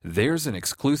There's an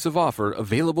exclusive offer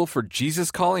available for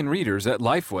Jesus Calling readers at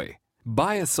Lifeway.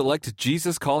 Buy a select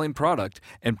Jesus Calling product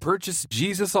and purchase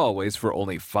Jesus Always for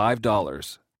only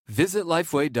 $5. Visit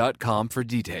Lifeway.com for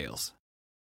details.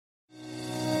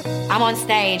 I'm on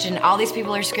stage and all these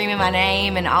people are screaming my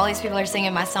name and all these people are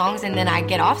singing my songs, and then I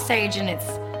get off stage and it's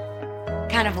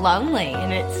kind of lonely,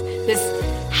 and it's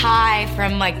this high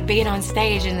from like being on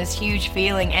stage and this huge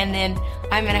feeling, and then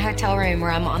I'm in a hotel room where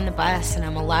I'm on the bus and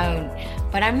I'm alone.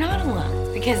 But I'm not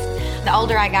alone, because the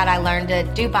older I got, I learned to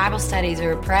do Bible studies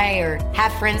or pray or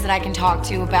have friends that I can talk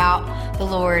to about the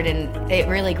Lord, and it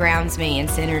really grounds me and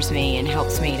centers me and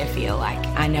helps me to feel like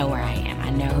I know where I am. I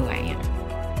know who I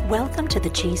am. Welcome to the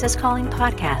Jesus Calling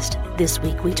podcast. This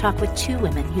week we talk with two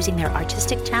women using their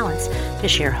artistic talents to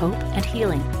share hope and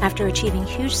healing after achieving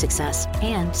huge success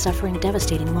and suffering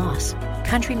devastating loss.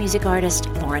 Country music artist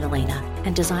Lauren Alaina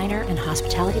and designer and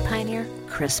hospitality pioneer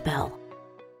Kreis Beall.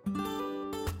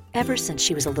 Ever since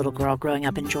she was a little girl growing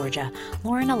up in Georgia,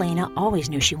 Lauren Alaina always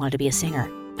knew she wanted to be a singer.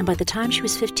 And by the time she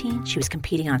was 15, she was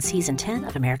competing on season 10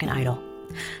 of American Idol.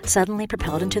 Suddenly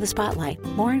propelled into the spotlight,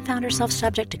 Lauren found herself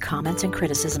subject to comments and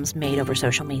criticisms made over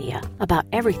social media about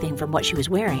everything from what she was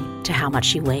wearing to how much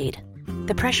she weighed.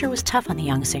 The pressure was tough on the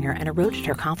young singer and eroded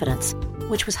her confidence,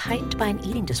 which was heightened by an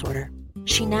eating disorder.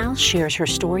 She now shares her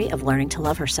story of learning to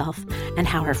love herself and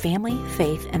how her family,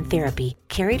 faith, and therapy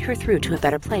carried her through to a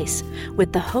better place,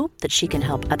 with the hope that she can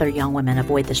help other young women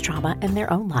avoid this trauma in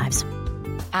their own lives.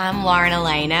 I'm Lauren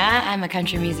Alaina. I'm a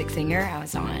country music singer. I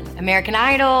was on American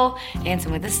Idol,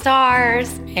 Dancing with the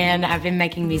Stars, and I've been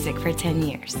making music for 10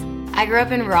 years. I grew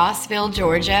up in Rossville,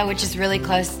 Georgia, which is really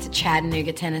close to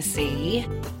Chattanooga, Tennessee,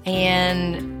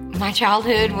 and my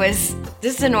childhood was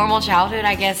just a normal childhood,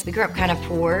 I guess. We grew up kind of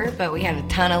poor, but we had a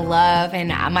ton of love, and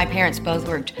my parents both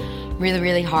worked really,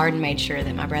 really hard and made sure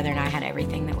that my brother and I had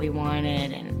everything that we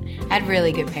wanted, and had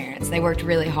really good parents. They worked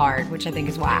really hard, which I think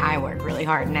is why I work really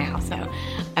hard now, so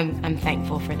I'm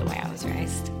thankful for the way I was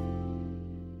raised.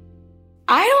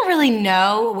 I don't really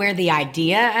know where the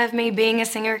idea of me being a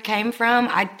singer came from.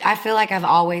 I feel like I've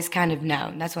always kind of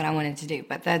known that's what I wanted to do,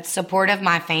 but the support of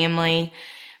my family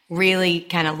really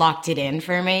kind of locked it in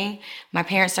for me. My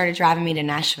parents started driving me to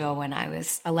Nashville when I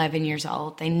was 11 years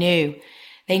old. They knew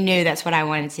that's what I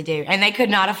wanted to do. And they could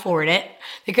not afford it.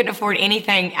 They couldn't afford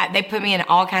anything. They put me in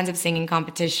all kinds of singing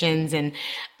competitions, and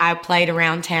I played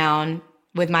around town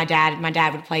with my dad. My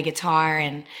dad would play guitar,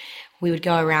 and we would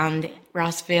go around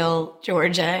Rossville,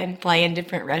 Georgia, and play in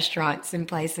different restaurants and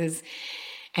places.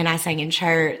 And I sang in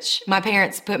church. My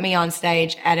parents put me on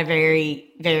stage at a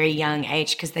very, very young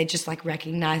age because they just like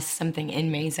recognized something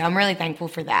in me. So I'm really thankful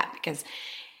for that, because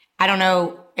I don't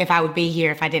know if I would be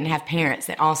here if I didn't have parents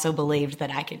that also believed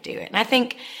that I could do it. And I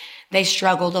think they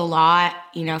struggled a lot,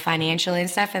 financially and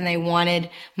stuff, and they wanted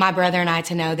my brother and I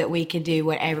to know that we could do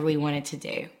whatever we wanted to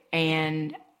do.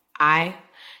 And I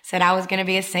said I was going to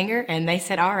be a singer, and they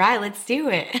said, all right, let's do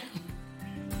it.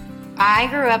 I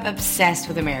grew up obsessed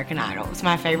with American Idol. It was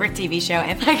my favorite TV show.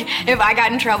 And if I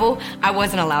got in trouble, I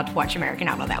wasn't allowed to watch American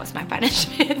Idol. That was my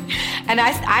punishment. And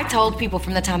I told people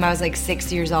from the time I was like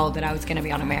 6 years old that I was going to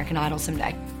be on American Idol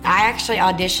someday. I actually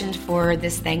auditioned for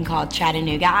this thing called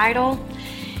Chattanooga Idol.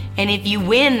 And if you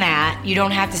win that, you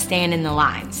don't have to stand in the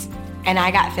lines. And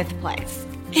I got 5th place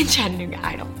in Chattanooga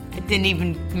Idol. It didn't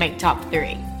even make top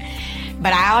 3.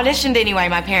 But I auditioned anyway.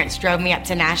 My parents drove me up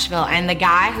to Nashville, and the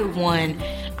guy who won,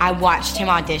 I watched him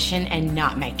audition and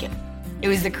not make it. It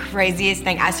was the craziest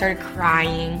thing. I started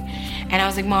crying, and I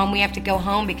was like, Mom, we have to go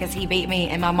home because he beat me.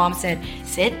 And my mom said,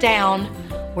 sit down,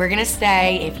 we're gonna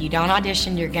stay. If you don't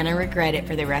audition, you're gonna regret it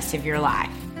for the rest of your life.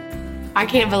 I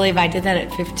can't believe I did that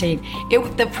at 15.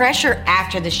 The pressure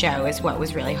after the show is what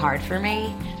was really hard for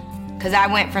me, because I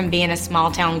went from being a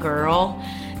small town girl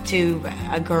to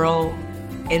a girl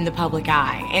in the public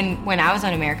eye. And when I was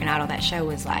on American Idol, that show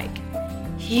was like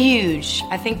huge.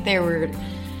 I think there were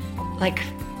like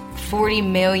 40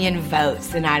 million votes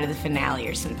the night of the finale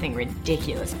or something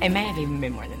ridiculous. It may have even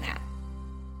been more than that.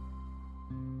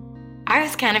 I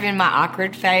was kind of in my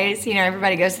awkward phase.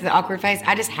 Everybody goes through the awkward phase.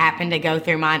 I just happened to go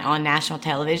through mine on national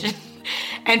television.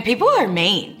 And people are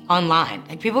mean online.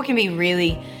 Like, people can be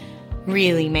really,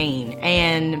 really mean.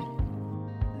 And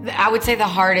I would say the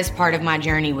hardest part of my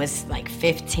journey was like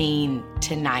 15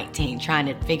 to 19, trying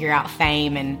to figure out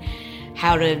fame and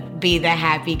how to be the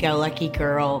happy-go-lucky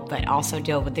girl, but also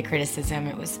deal with the criticism.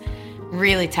 It was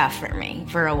really tough for me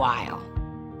for a while.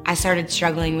 I started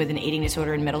struggling with an eating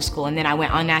disorder in middle school, and then I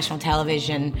went on national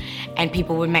television, and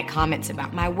people would make comments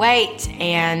about my weight,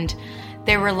 and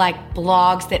There were like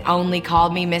blogs that only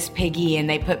called me Miss Piggy, and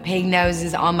they put pig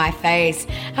noses on my face.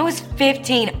 I was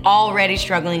 15, already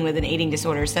struggling with an eating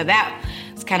disorder, so that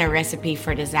was kind of a recipe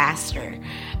for disaster.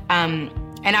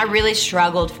 And I really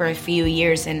struggled for a few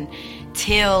years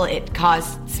until it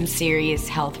caused some serious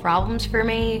health problems for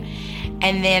me.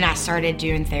 And then I started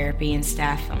doing therapy and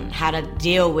stuff on how to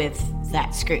deal with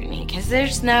that scrutiny, because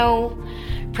there's no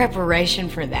preparation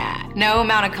for that. No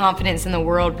amount of confidence in the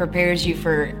world prepares you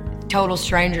for total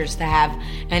strangers to have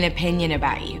an opinion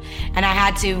about you. And I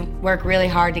had to work really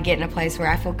hard to get in a place where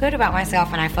I feel good about myself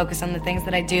and I focus on the things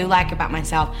that I do like about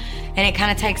myself. And it kind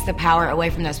of takes the power away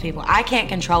from those people. I can't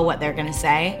control what they're gonna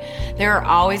say. There are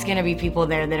always gonna be people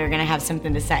there that are gonna have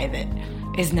something to say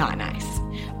that is not nice.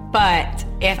 But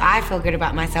if I feel good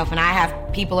about myself and I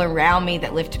have people around me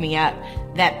that lift me up,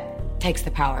 that takes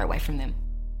the power away from them.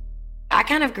 I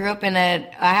kind of grew up in a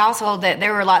household that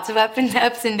there were lots of ups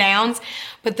and downs,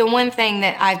 but the one thing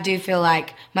that I do feel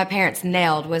like my parents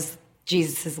nailed was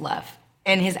Jesus' love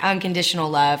and his unconditional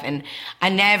love, and I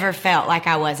never felt like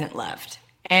I wasn't loved.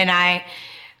 And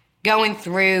going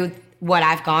through what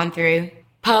I've gone through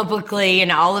publicly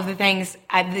and all of the things,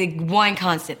 the one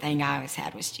constant thing I always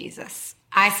had was Jesus.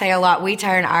 I say a lot, we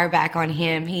turn our back on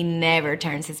him. He never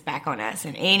turns his back on us.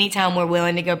 And anytime we're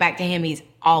willing to go back to him, he's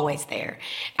always there.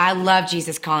 I love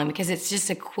Jesus Calling because it's just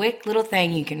a quick little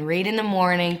thing you can read in the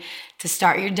morning to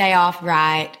start your day off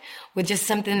right with just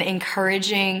something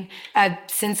encouraging, a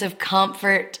sense of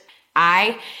comfort.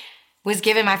 I was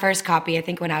given my first copy, I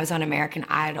think, when I was on American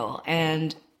Idol.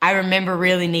 And I remember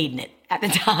really needing it at the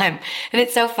time. And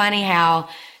it's so funny how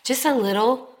just a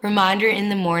little reminder in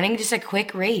the morning, just a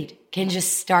quick read, can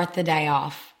just start the day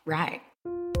off right.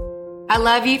 I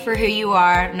love you for who you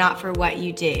are, not for what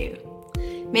you do.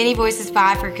 Many voices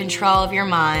vie for control of your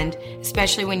mind,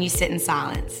 especially when you sit in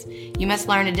silence. You must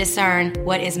learn to discern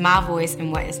what is my voice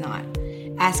and what is not.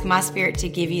 Ask my spirit to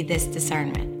give you this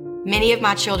discernment. Many of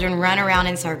my children run around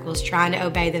in circles trying to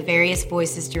obey the various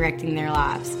voices directing their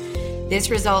lives. This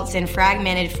results in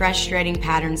fragmented, frustrating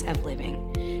patterns of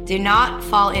living. Do not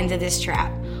fall into this trap.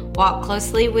 Walk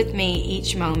closely with me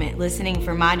each moment, listening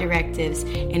for my directives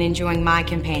and enjoying my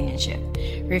companionship.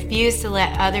 Refuse to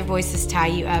let other voices tie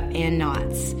you up in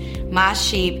knots. My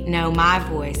sheep know my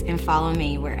voice and follow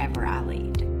me wherever I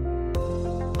lead.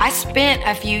 I spent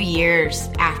a few years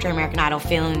after American Idol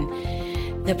feeling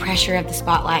the pressure of the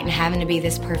spotlight and having to be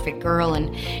this perfect girl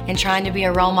and trying to be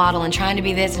a role model and trying to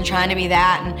be this and trying to be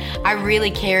that. And I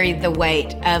really carried the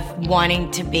weight of wanting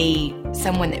to be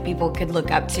someone that people could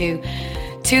look up to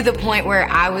the point where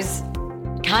I was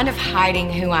kind of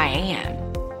hiding who I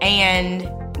am. And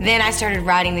then I started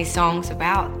writing these songs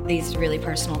about these really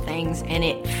personal things, and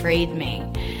it freed me.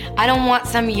 I don't want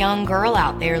some young girl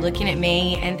out there looking at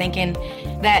me and thinking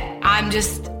that I'm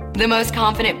just the most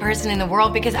confident person in the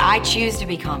world, because I choose to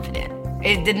be confident.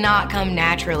 It did not come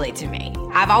naturally to me.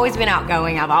 I've always been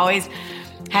outgoing. I've always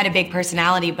had a big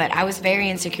personality, but I was very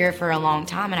insecure for a long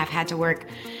time, and I've had to work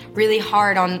really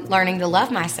hard on learning to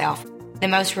love myself. The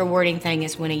most rewarding thing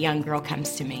is when a young girl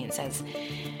comes to me and says,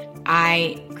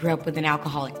 I grew up with an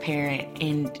alcoholic parent,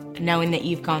 and knowing that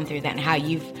you've gone through that and how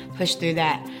you've pushed through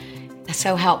that, that's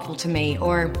so helpful to me.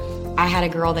 Or I had a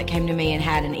girl that came to me and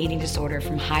had an eating disorder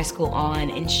from high school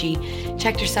on, and she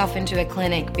checked herself into a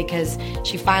clinic because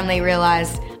she finally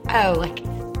realized,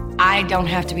 I don't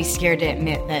have to be scared to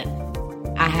admit that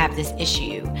I have this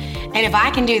issue. And if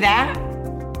I can do that,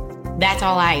 that's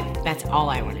all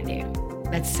I want to do.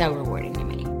 That's so rewarding to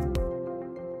me.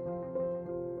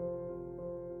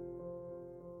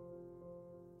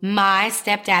 My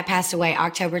stepdad passed away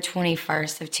October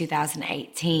 21st of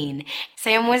 2018.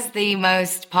 Sam was the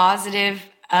most positive,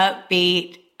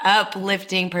 upbeat,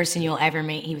 uplifting person you'll ever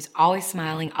meet. He was always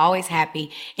smiling, always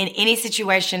happy. In any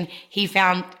situation, he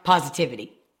found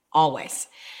positivity, always.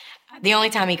 The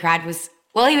only time he cried was,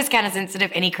 he was kind of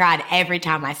sensitive, and he cried every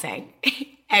time I sang.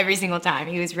 Every single time.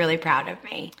 He was really proud of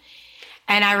me.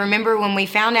 And I remember when we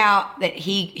found out that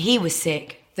he was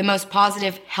sick, the most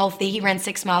positive, healthy, he ran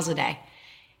 6 miles a day.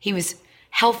 He was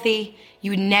healthy.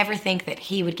 You would never think that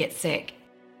he would get sick.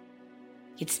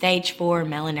 He had stage 4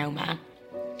 melanoma.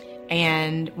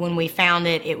 And when we found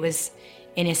it, it was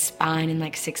in his spine in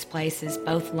like 6 places,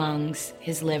 both lungs,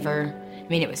 his liver. I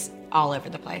mean, it was all over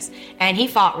the place. And he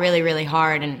fought really, really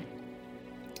hard. And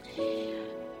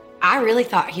I really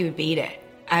thought he would beat it.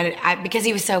 Because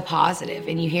he was so positive,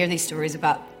 and you hear these stories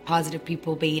about positive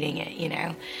people beating it, you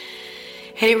know.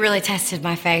 And it really tested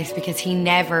my faith, because he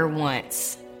never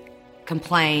once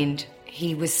complained.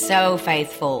 He was so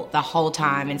faithful the whole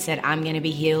time and said, I'm going to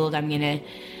be healed. I'm going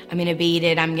to beat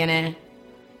it. I'm going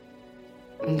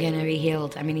I'm going to be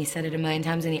healed. I mean, he said it a million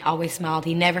times, and he always smiled.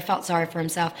 He never felt sorry for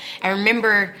himself. I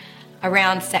remember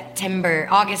around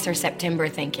August or September,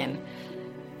 thinking,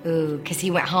 ooh, because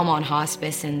he went home on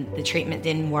hospice, and the treatment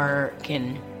didn't work,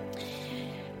 and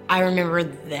I remember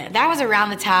that was around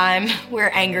the time where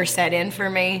anger set in for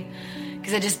me,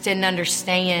 because I just didn't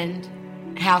understand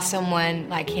how someone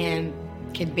like him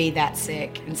could be that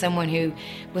sick, and someone who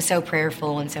was so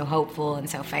prayerful and so hopeful and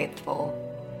so faithful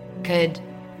could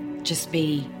just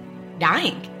be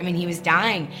dying. I mean, he was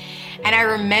dying. And I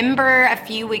remember a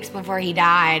few weeks before he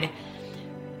died,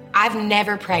 I've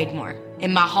never prayed more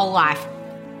in my whole life.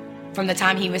 From the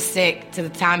time he was sick to the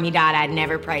time he died, I'd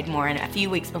never prayed more. And a few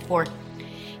weeks before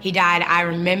he died, I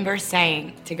remember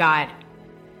saying to God,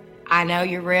 I know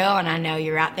you're real and I know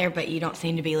you're out there, but you don't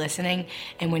seem to be listening.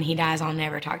 And when he dies, I'll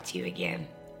never talk to you again.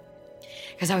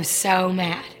 Because I was so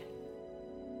mad.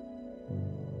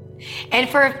 And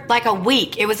for like a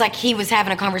week, it was like he was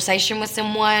having a conversation with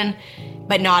someone,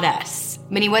 but not us.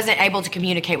 I mean, he wasn't able to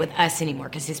communicate with us anymore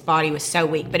because his body was so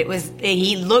weak. But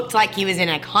he looked like he was in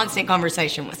a constant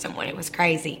conversation with someone. It was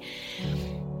crazy.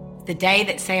 The day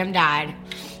that Sam died,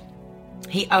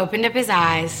 he opened up his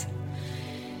eyes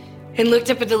and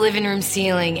looked up at the living room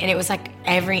ceiling, and it was like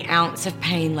every ounce of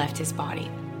pain left his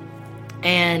body.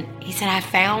 And he said, I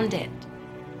found it.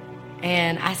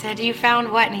 And I said, you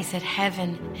found what? And he said,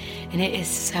 heaven. And it is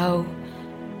so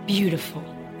beautiful.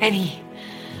 And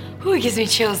it gives me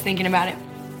chills thinking about it.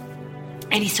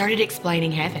 And he started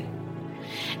explaining heaven.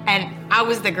 And I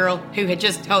was the girl who had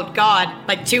just told God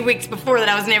like 2 weeks before that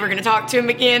I was never going to talk to him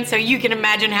again. So you can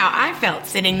imagine how I felt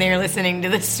sitting there listening to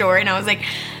this story. And I was like,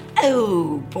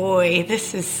 oh boy,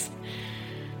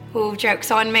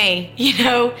 joke's on me, you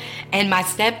know? And my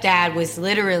stepdad was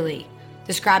literally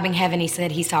describing heaven. He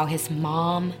said he saw his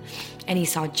mom and he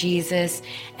saw Jesus,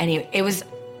 and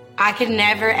I could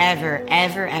never, ever,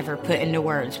 ever, ever put into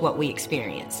words what we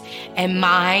experienced. And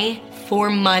my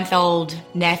 4-month-old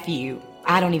nephew,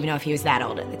 I don't even know if he was that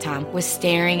old at the time, was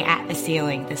staring at the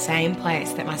ceiling, the same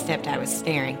place that my stepdad was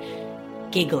staring,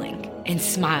 giggling and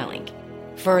smiling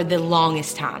for the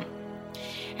longest time.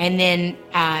 And then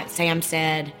Sam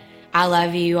said, I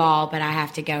love you all, but I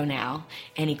have to go now.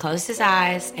 And he closed his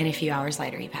eyes, and a few hours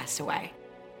later, he passed away.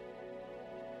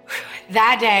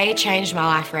 That day changed my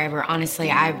life forever. Honestly,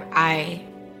 I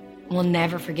will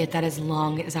never forget that as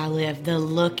long as I live. The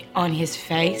look on his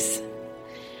face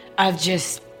of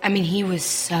he was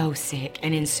so sick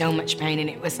and in so much pain, and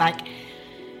it was like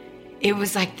it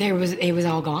was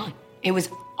all gone. It was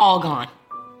all gone.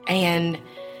 And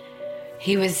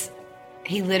he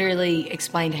literally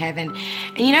explained heaven.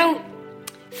 And you know,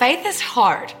 faith is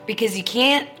hard because you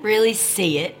can't really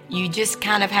see it. You just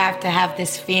kind of have to have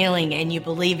this feeling and you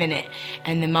believe in it.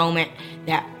 And the moment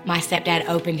that my stepdad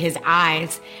opened his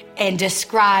eyes and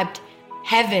described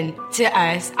heaven to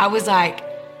us, I was like,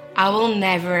 I will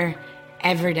never,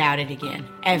 ever doubt it again.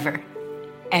 Ever,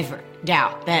 ever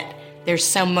doubt that there's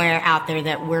somewhere out there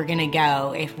that we're going to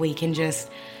go if we can just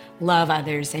love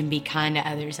others and be kind to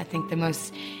others. I think the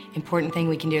most important thing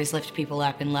we can do is lift people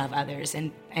up and love others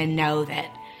and know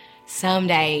that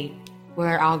someday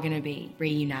we're all going to be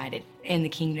reunited in the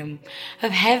kingdom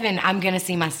of heaven. I'm going to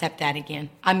see my stepdad again.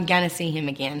 I'm going to see him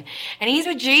again. And he's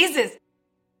with Jesus.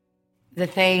 The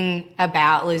thing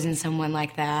about losing someone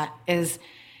like that is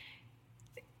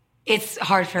it's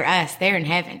hard for us. They're in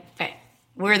heaven, but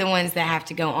we're the ones that have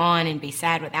to go on and be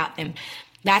sad without them.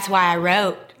 That's why I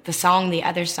wrote the song The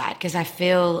Other Side, because I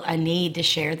feel a need to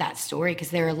share that story, because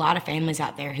there are a lot of families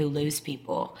out there who lose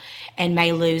people and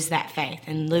may lose that faith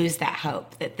and lose that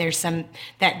hope that there's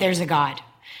a God,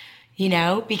 you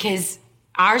know, because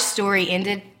our story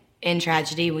ended in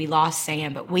tragedy. We lost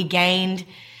Sam, but we gained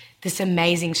this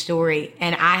amazing story,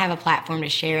 and I have a platform to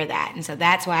share that. And so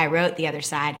that's why I wrote The Other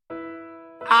Side.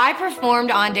 I performed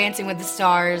on Dancing with the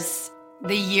Stars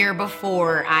the year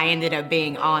before I ended up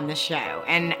being on the show.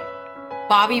 And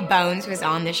Bobby Bones was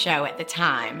on the show at the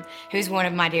time, who's one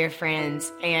of my dear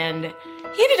friends, and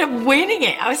he ended up winning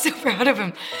it. I was so proud of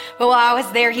him. But while I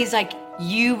was there, he's like,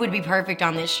 you would be perfect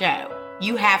on this show.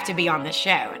 You have to be on this show.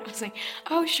 And I was like,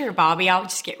 oh, sure, Bobby, I'll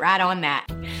just get right on that.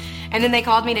 And then they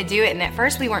called me to do it, and at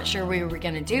first we weren't sure we were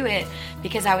going to do it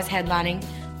because I was headlining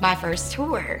my first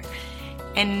tour.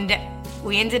 And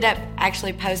we ended up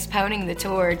actually postponing the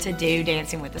tour to do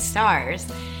Dancing with the Stars.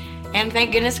 And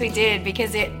thank goodness we did,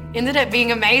 because it ended up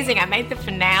being amazing. I made the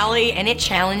finale, and it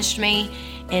challenged me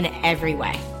in every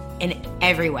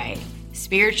way.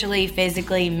 Spiritually,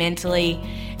 physically, mentally.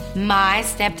 My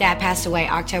stepdad passed away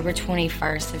October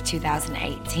 21st of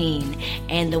 2018,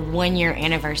 and the 1-year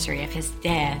anniversary of his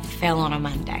death fell on a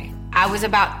Monday. I was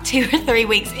about 2 or 3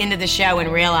 weeks into the show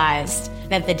and realized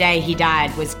that the day he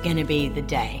died was going to be the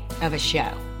day of a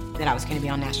show, that I was going to be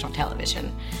on national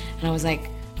television. And I was like,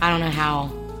 I don't know how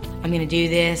I'm going to do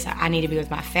this. I need to be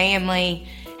with my family.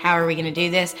 How are we going to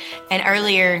do this? And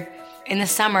earlier in the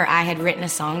summer, I had written a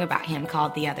song about him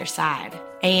called The Other Side.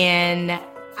 And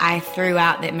I threw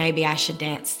out that maybe I should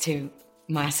dance to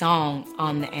my song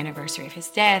on the anniversary of his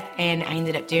death, and I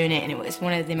ended up doing it, and it was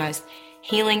one of the most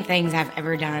healing things I've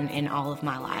ever done in all of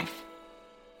my life.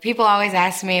 People always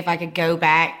ask me if I could go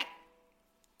back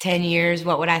 10 years,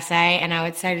 what would I say? And I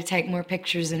would say to take more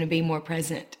pictures and to be more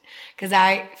present, because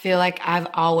I feel like I've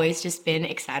always just been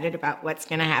excited about what's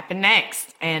going to happen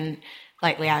next, and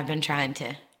lately I've been trying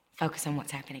to focus on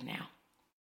what's happening now.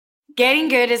 Getting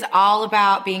good is all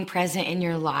about being present in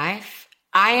your life.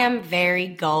 I am very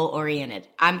goal-oriented.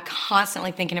 I'm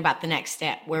constantly thinking about the next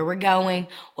step, where we're going,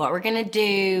 what we're going to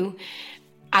do.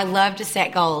 I love to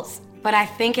set goals, but I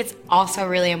think it's also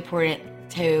really important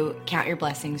to count your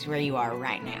blessings where you are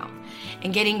right now.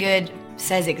 And getting good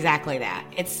says exactly that.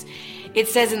 It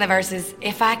says in the verses,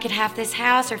 if I could have this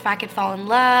house, or if I could fall in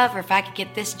love, or if I could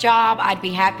get this job, I'd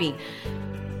be happy.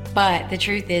 But the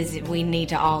truth is, we need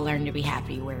to all learn to be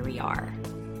happy where we are.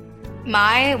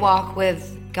 My walk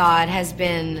with God has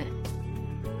been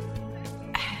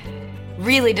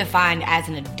really defined as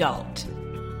an adult.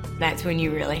 That's when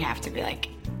you really have to be like,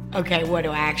 okay, what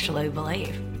do I actually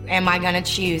believe? Am I going to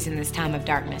choose in this time of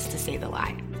darkness to see the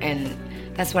light? And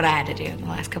that's what I had to do in the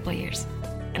last couple of years.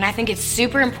 And I think it's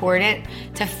super important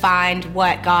to find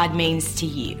what God means to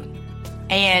you.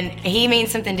 And he means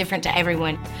something different to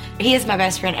everyone. He is my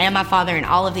best friend and my father and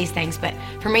all of these things, but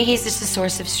for me, he's just a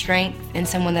source of strength and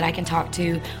someone that I can talk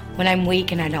to when I'm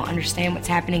weak and I don't understand what's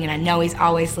happening, and I know he's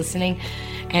always listening,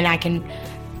 and I can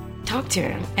talk to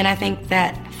him. And I think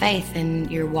that faith in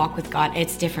your walk with God,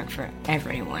 it's different for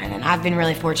everyone. And I've been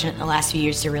really fortunate in the last few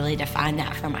years to really define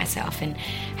that for myself and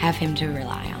have him to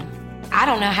rely on. I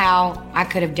don't know how I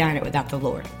could have done it without the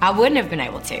Lord. I wouldn't have been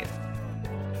able to.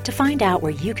 To find out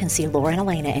where you can see Laura and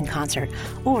Alaina in concert,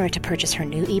 or to purchase her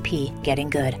new EP,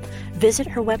 Getting Good, visit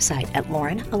her website at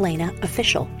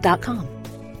laurenalainaofficial.com.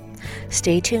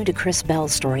 Stay tuned to Chris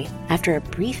Beall's story after a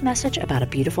brief message about a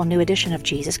beautiful new edition of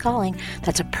Jesus Calling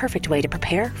that's a perfect way to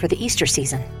prepare for the Easter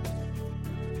season.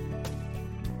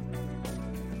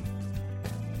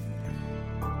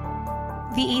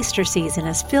 The Easter season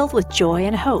is filled with joy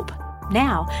and hope.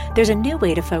 Now, there's a new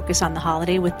way to focus on the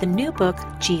holiday with the new book,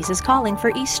 Jesus Calling for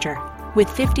Easter. With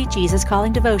 50 Jesus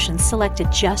Calling devotions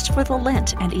selected just for the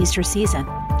Lent and Easter season,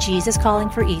 Jesus Calling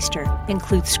for Easter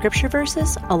includes scripture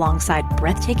verses alongside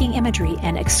breathtaking imagery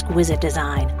and exquisite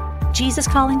design. Jesus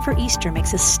Calling for Easter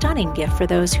makes a stunning gift for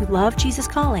those who love Jesus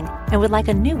Calling and would like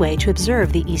a new way to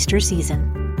observe the Easter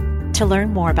season. To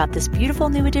learn more about this beautiful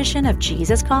new edition of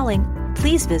Jesus Calling,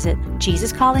 please visit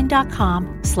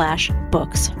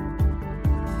jesuscalling.com/books.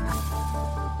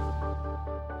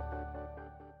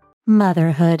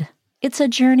 Motherhood. It's a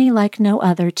journey like no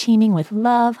other, teeming with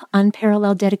love,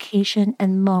 unparalleled dedication,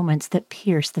 and moments that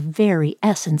pierce the very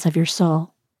essence of your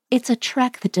soul. It's a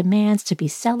trek that demands to be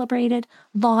celebrated,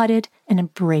 lauded, and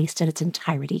embraced in its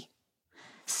entirety.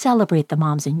 Celebrate the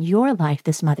moms in your life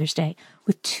this Mother's Day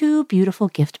with 2 beautiful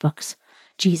gift books,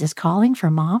 Jesus Calling for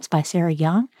Moms by Sarah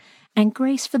Young and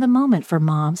Grace for the Moment for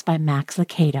Moms by Max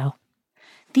Lucado.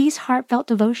 These heartfelt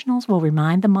devotionals will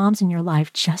remind the moms in your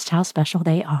life just how special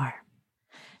they are.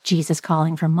 Jesus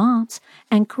Calling for Moms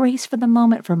and Grace for the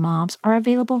Moment for Moms are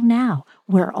available now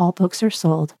where all books are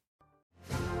sold.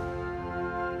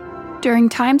 During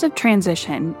times of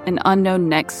transition and unknown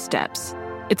next steps,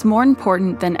 it's more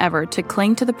important than ever to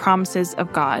cling to the promises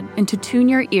of God and to tune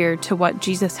your ear to what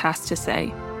Jesus has to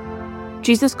say.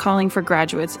 Jesus Calling for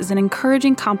Graduates is an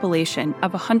encouraging compilation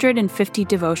of 150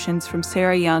 devotions from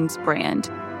Sarah Young's brand.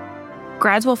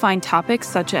 Grads will find topics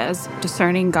such as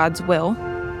discerning God's will,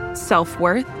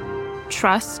 self-worth,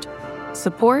 trust,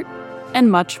 support,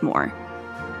 and much more.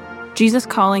 Jesus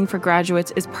Calling for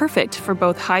Graduates is perfect for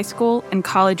both high school and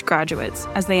college graduates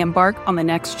as they embark on the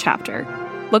next chapter.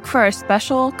 Look for a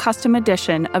special custom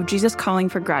edition of Jesus Calling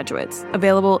for Graduates,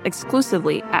 available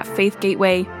exclusively at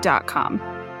faithgateway.com.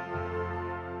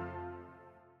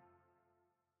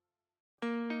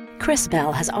 Chris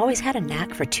Beall has always had a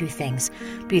knack for 2 things,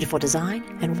 beautiful design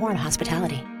and warm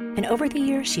hospitality. And over the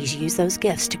years, she's used those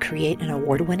gifts to create an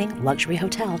award-winning luxury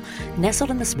hotel nestled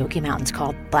in the Smoky Mountains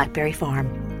called Blackberry Farm.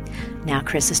 Now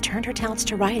Chris has turned her talents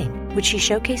to writing, which she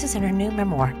showcases in her new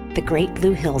memoir, The Great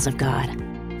Blue Hills of God.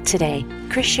 Today,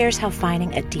 Chris shares how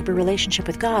finding a deeper relationship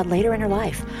with God later in her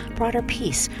life brought her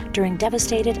peace during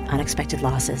devastated, unexpected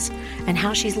losses, and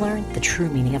how she's learned the true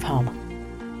meaning of home.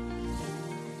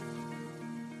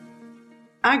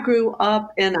 I grew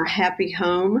up in a happy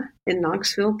home in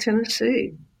Knoxville,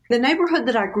 Tennessee. The neighborhood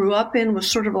that I grew up in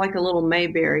was sort of like a little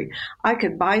Mayberry. I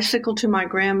could bicycle to my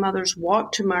grandmother's,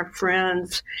 walk to my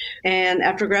friends, and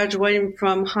after graduating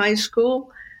from high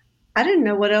school, I didn't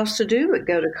know what else to do but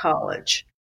go to college.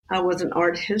 I was an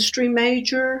art history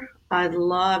major. I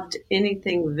loved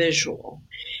anything visual.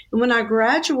 And when I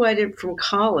graduated from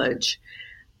college,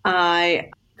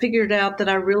 I figured out that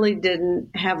I really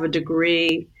didn't have a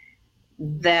degree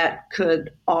that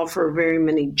could offer very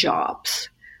many jobs.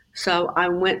 So I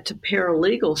went to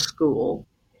paralegal school.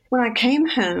 When I came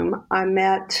home, I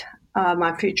met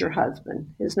my future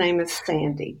husband. His name is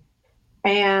Sandy.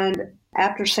 And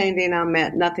after Sandy and I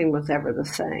met, nothing was ever the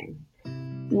same.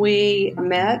 We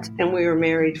met and we were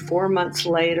married 4 months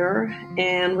later.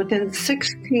 And within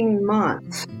 16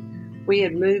 months, we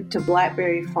had moved to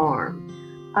Blackberry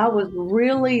Farm. I was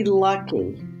really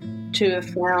lucky to have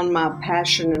found my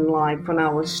passion in life when I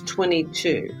was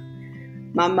 22.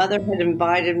 My mother had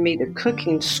invited me to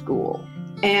cooking school,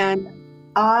 and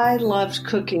I loved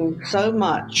cooking so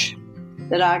much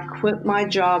that I quit my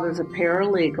job as a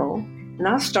paralegal, and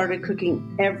I started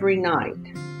cooking every night,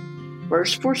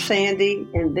 first for Sandy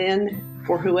and then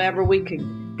for whoever we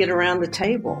could get around the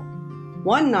table.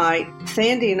 One night,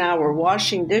 Sandy and I were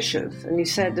washing dishes, and he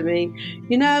said to me,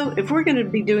 if we're going to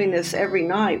be doing this every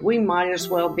night, we might as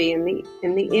well be in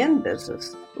the inn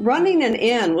business. Running an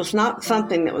inn was not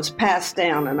something that was passed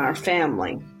down in our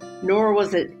family, nor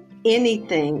was it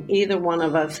anything either one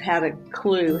of us had a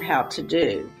clue how to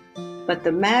do. But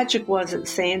the magic was that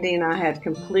Sandy and I had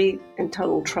complete and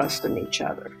total trust in each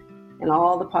other and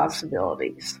all the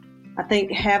possibilities. I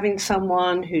think having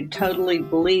someone who totally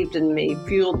believed in me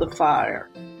fueled the fire,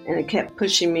 and it kept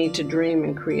pushing me to dream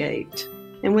and create.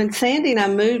 And when Sandy and I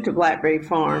moved to Blackberry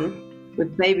Farm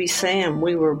with baby Sam,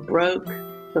 we were broke,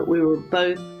 but we were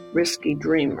both risky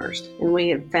dreamers, and we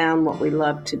had found what we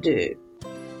loved to do.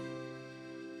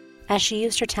 As she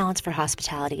used her talents for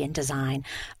hospitality and design,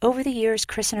 over the years,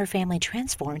 Chris and her family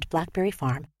transformed Blackberry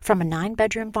Farm from a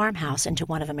 9-bedroom farmhouse into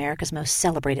one of America's most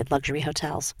celebrated luxury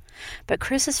hotels. But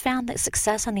Chris has found that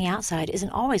success on the outside isn't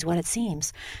always what it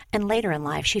seems, and later in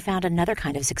life, she found another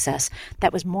kind of success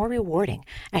that was more rewarding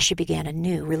as she began a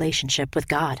new relationship with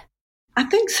God. I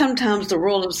think sometimes the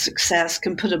world of success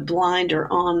can put a blinder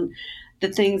on the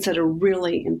things that are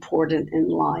really important in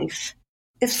life.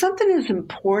 If something is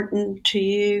important to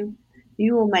you,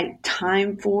 you will make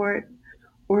time for it,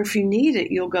 or if you need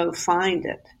it, you'll go find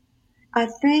it. I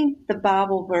think the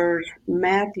Bible verse,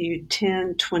 Matthew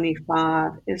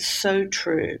 10:25, is so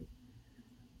true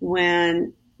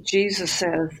when Jesus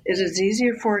says, "It is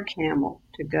easier for a camel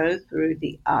to go through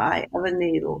the eye of a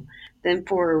needle than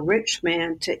for a rich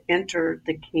man to enter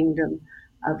the kingdom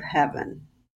of heaven."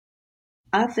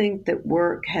 I think that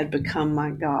work had become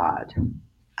my God.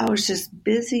 I was just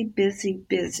busy.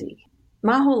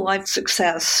 My whole life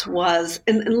success was,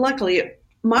 and luckily,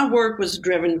 my work was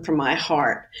driven from my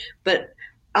heart, but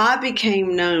I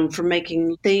became known for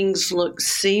making things look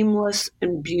seamless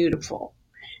and beautiful.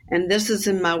 And this is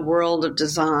in my world of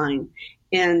design,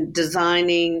 in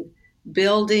designing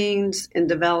buildings, in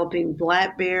developing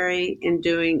Blackberry, in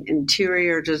doing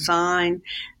interior design,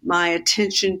 my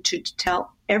attention to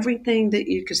detail, everything that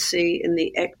you could see in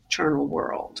the external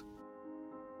world.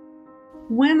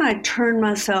 When I turned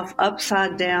myself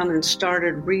upside down and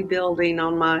started rebuilding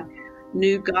on my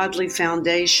new godly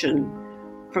foundation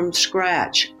from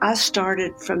scratch, I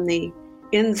started from the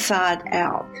inside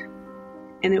out.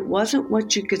 And it wasn't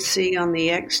what you could see on the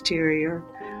exterior,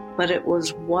 but it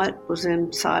was what was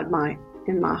inside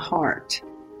in my heart.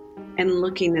 And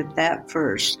looking at that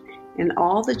first. And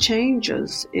all the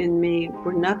changes in me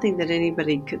were nothing that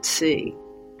anybody could see.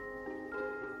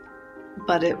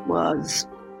 But it was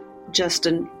just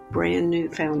a brand new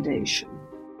foundation.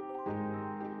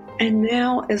 And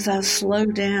now as I slow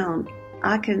down,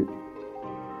 I can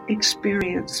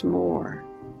experience more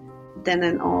than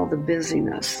in all the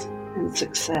busyness and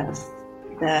success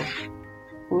that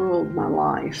ruled my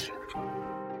life.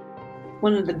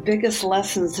 One of the biggest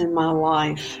lessons in my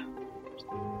life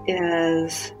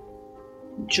is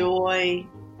joy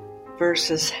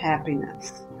versus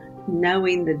happiness,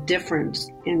 knowing the difference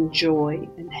in joy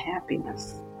and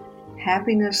happiness.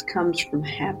 Happiness comes from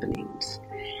happenings.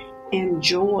 And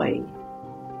joy,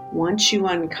 once you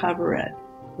uncover it,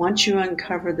 once you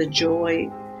uncover the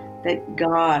joy that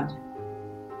God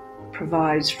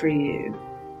provides for you,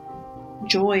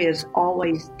 joy is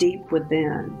always deep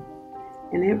within,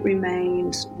 and it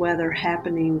remains whether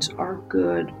happenings are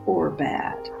good or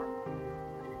bad.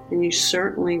 And you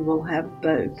certainly will have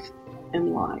both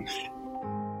in life.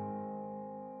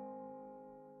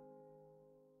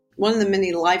 One of the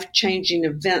many life-changing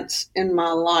events in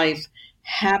my life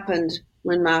happened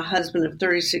when my husband of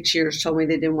 36 years told me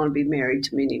they didn't want to be married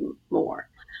to me anymore.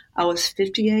 I was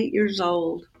 58 years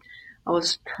old. I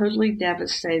was totally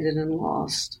devastated and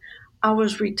lost. I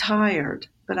was retired,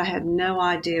 but I had no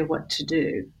idea what to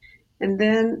do. And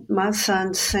then my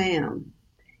son, Sam,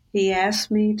 he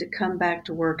asked me to come back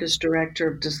to work as director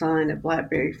of design at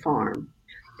Blackberry Farm.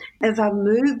 As I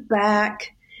moved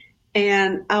back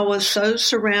and I was so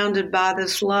surrounded by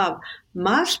this love,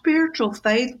 my spiritual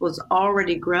faith was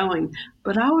already growing,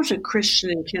 but I was a Christian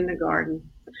in kindergarten.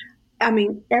 I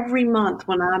mean, every month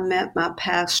when I met my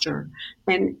pastor,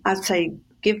 and I'd say,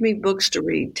 give me books to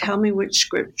read, tell me which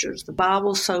scriptures, the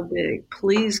Bible's so big,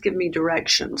 please give me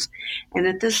directions. And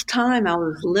at this time, I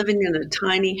was living in a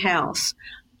tiny house,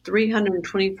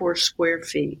 324 square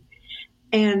feet.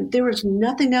 And there was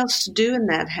nothing else to do in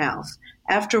that house.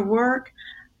 After work,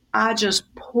 I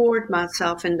just poured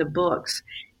myself into books,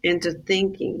 into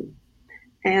thinking.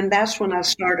 And that's when I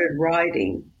started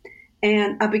writing.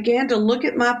 And I began to look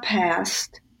at my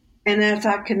past. And as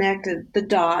I connected the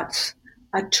dots,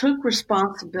 I took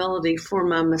responsibility for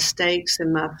my mistakes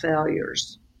and my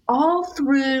failures. All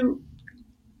through,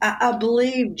 I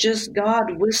believe, just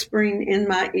God whispering in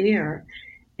my ear.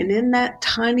 And in that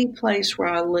tiny place where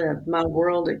I lived, my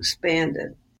world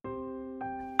expanded.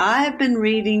 I have been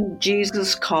reading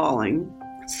Jesus Calling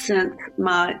since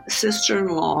my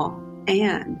sister-in-law,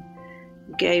 Anne,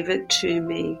 gave it to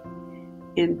me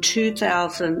in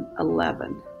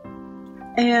 2011.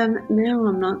 And now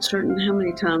I'm not certain how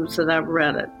many times that I've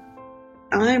read it.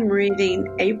 I'm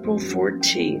reading April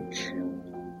 14th.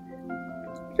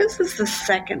 This is the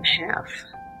second half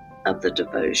of the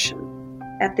devotion.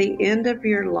 At the end of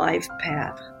your life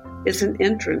path is an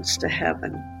entrance to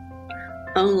heaven.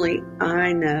 Only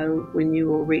I know when you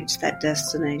will reach that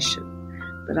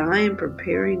destination, but I am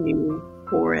preparing you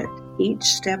for it each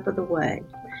step of the way.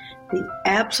 The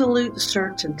absolute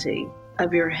certainty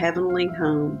of your heavenly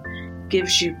home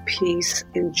gives you peace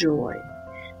and joy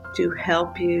to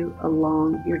help you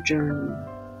along your journey.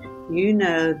 You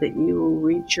know that you will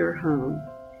reach your home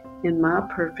in my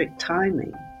perfect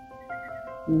timing,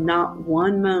 not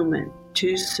one moment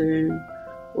too soon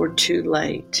or too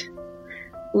late.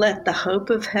 Let the hope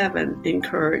of heaven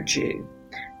encourage you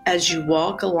as you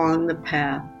walk along the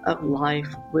path of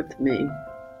life with me.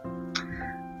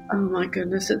 Oh my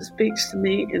goodness, it speaks to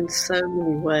me in so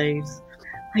many ways.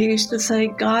 I used to say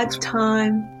God's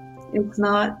time is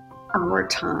not our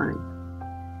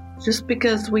time. Just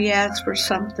because we ask for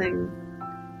something,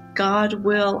 God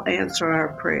will answer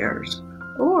our prayers.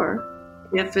 Or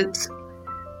if it's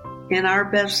in our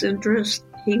best interest,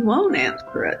 He won't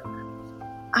answer it.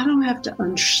 I don't have to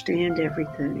understand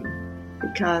everything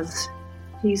because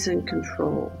He's in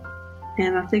control.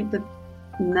 And I think that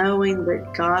knowing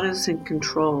that God is in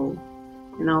control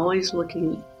and always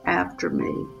looking after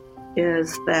me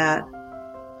is that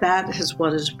is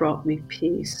what has brought me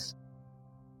peace.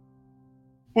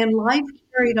 And life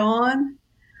carried on.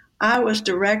 I was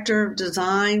director of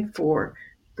design for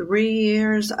 3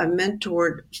 years. I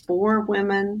mentored 4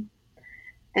 women.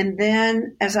 And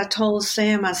then, as I told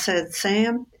Sam, I said,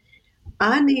 Sam,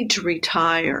 I need to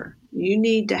retire. You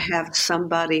need to have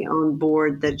somebody on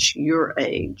board that's your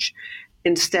age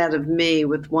instead of me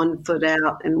with 1 foot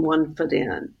out and 1 foot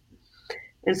in.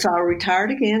 And so I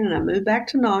retired again and I moved back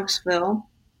to Knoxville.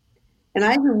 And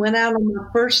I even went out on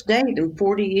my first date in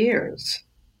 40 years.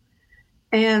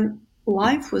 And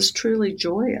life was truly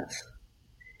joyous.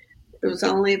 It was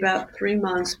only about 3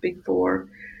 months before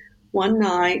one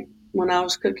night when I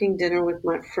was cooking dinner with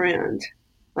my friend,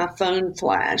 my phone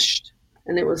flashed,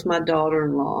 and it was my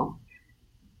daughter-in-law.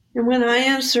 And when I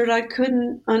answered, I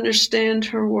couldn't understand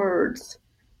her words.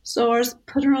 So I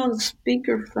put her on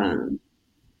speakerphone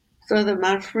so that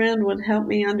my friend would help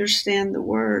me understand the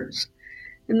words.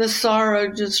 And the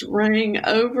sorrow just rang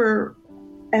over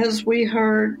as we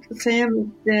heard, Sam is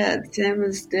dead, Sam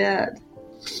is dead.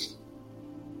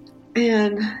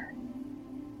 And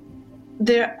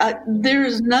there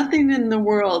is nothing in the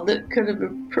world that could have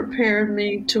prepared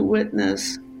me to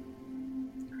witness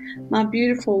my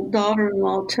beautiful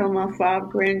daughter-in-law tell my 5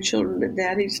 grandchildren that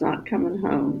Daddy's not coming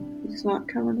home. He's not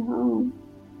coming home.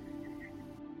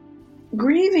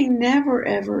 Grieving never,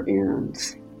 ever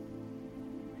ends.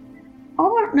 I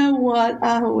don't know what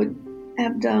I would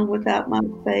have done without my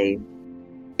faith.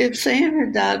 If Sam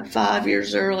had died 5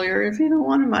 years earlier, if either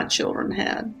one of my children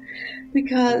had,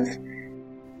 because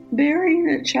burying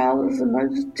a child is the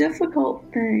most difficult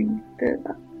thing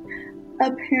that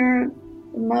a parent,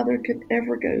 a mother could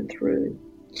ever go through.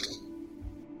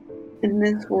 in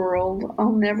this world.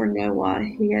 I'll never know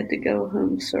why he had to go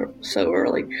home so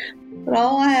early. But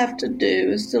all I have to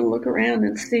do is to look around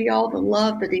and see all the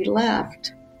love that he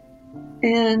left.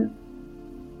 And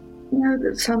know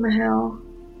that somehow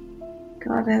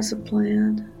God has a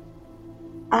plan.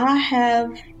 I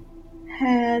have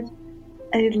had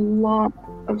a lot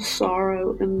of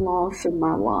sorrow and loss in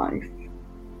my life.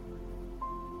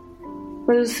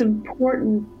 But it's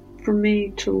important for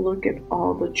me to look at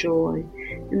all the joy.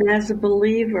 And as a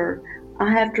believer,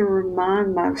 I have to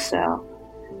remind myself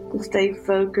to stay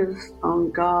focused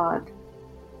on God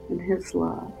and His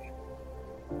love.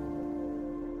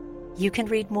 You can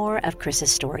read more of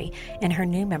Chris's story in her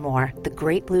new memoir, The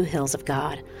Great Blue Hills of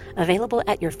God, available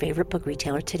at your favorite book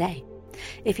retailer today.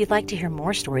 If you'd like to hear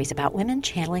more stories about women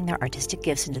channeling their artistic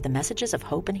gifts into the messages of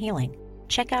hope and healing,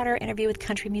 check out our interview with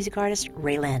country music artist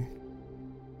Ray Lynn.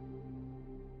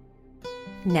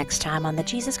 Next time on the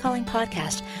Jesus Calling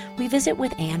podcast, we visit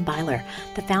with Ann Byler,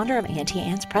 the founder of Auntie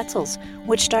Anne's Pretzels,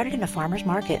 which started in a farmer's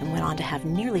market and went on to have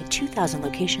nearly 2,000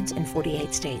 locations in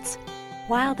 48 states.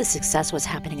 While the success was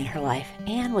happening in her life,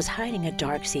 Ann was hiding a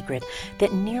dark secret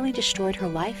that nearly destroyed her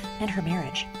life and her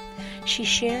marriage. She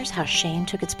shares how shame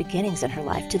took its beginnings in her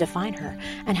life to define her,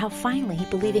 and how finally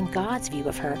believing God's view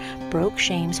of her broke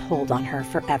shame's hold on her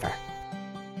forever.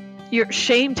 Your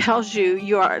shame tells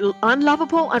you are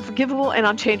unlovable, unforgivable, and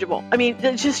unchangeable. I mean,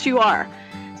 it's just you are.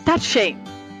 That's shame.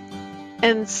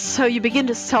 And so you begin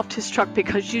to self-destruct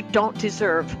because you don't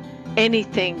deserve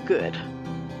anything good.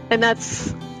 And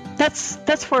that's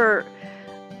the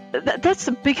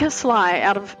biggest lie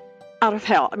out of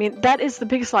hell. I mean, that is the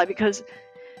biggest lie, because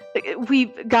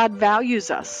God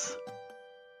values us.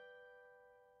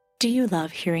 Do you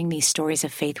love hearing these stories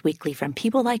of faith weekly from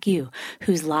people like you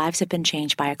whose lives have been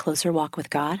changed by a closer walk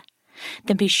with God?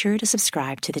 Then be sure to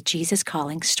subscribe to the Jesus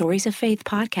Calling Stories of Faith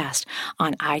podcast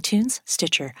on iTunes,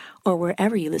 Stitcher, or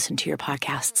wherever you listen to your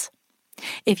podcasts.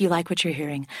 If you like what you're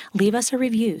hearing, leave us a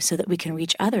review so that we can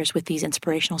reach others with these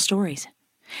inspirational stories.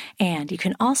 And you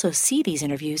can also see these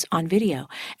interviews on video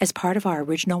as part of our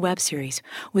original web series,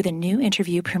 with a new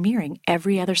interview premiering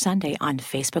every other Sunday on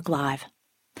Facebook Live.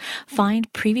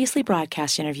 Find previously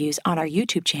broadcast interviews on our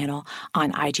YouTube channel,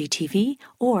 on IGTV,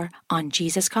 or on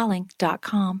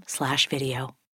JesusCalling.com/video.